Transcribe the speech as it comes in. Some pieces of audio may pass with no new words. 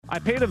I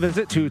paid a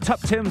visit to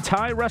Tup Tim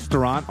Thai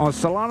restaurant on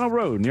Solana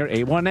Road near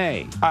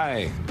A1A.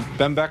 Hi,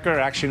 Ben Becker,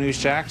 Action News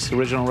Jack's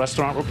original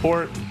restaurant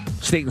report.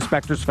 State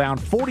inspectors found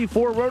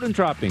 44 rodent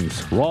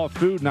droppings, raw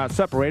food not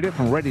separated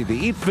from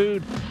ready-to-eat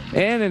food,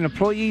 and an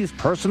employee's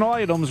personal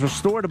items were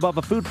stored above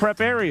a food prep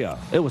area.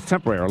 It was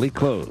temporarily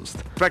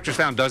closed. Inspectors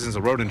found dozens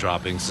of rodent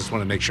droppings. Just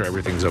want to make sure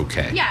everything's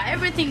okay. Yeah,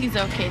 everything is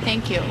okay.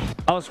 Thank you.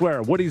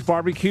 Elsewhere, Woody's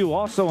Barbecue,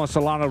 also on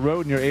Solana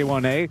Road near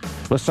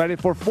A1A, was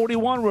cited for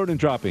 41 rodent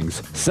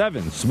droppings,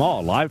 7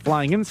 small live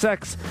flying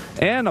insects,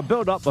 and a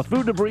buildup of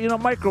food debris in a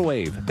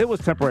microwave. It was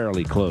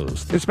temporarily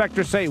closed.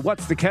 Inspectors say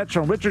What's the Catch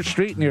on Richard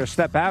Street near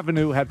Step Avenue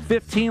had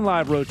 15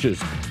 live roaches,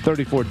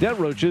 34 dead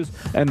roaches,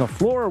 and the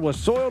floor was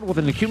soiled with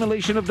an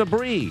accumulation of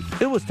debris.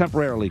 It was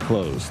temporarily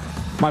closed.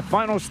 My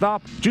final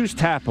stop, Juice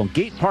Tap on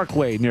Gate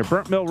Parkway near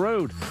Burnt Mill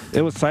Road.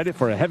 It was cited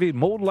for a heavy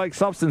mold-like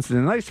substance in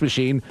an ice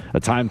machine, a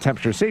time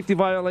temperature safety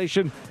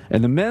violation,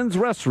 and the men's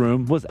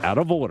restroom was out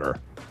of order.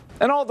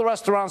 And all the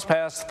restaurants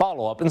passed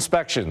follow-up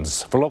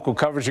inspections. For local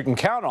coverage you can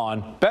count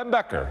on, Ben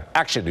Becker,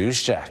 Action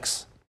News Jax.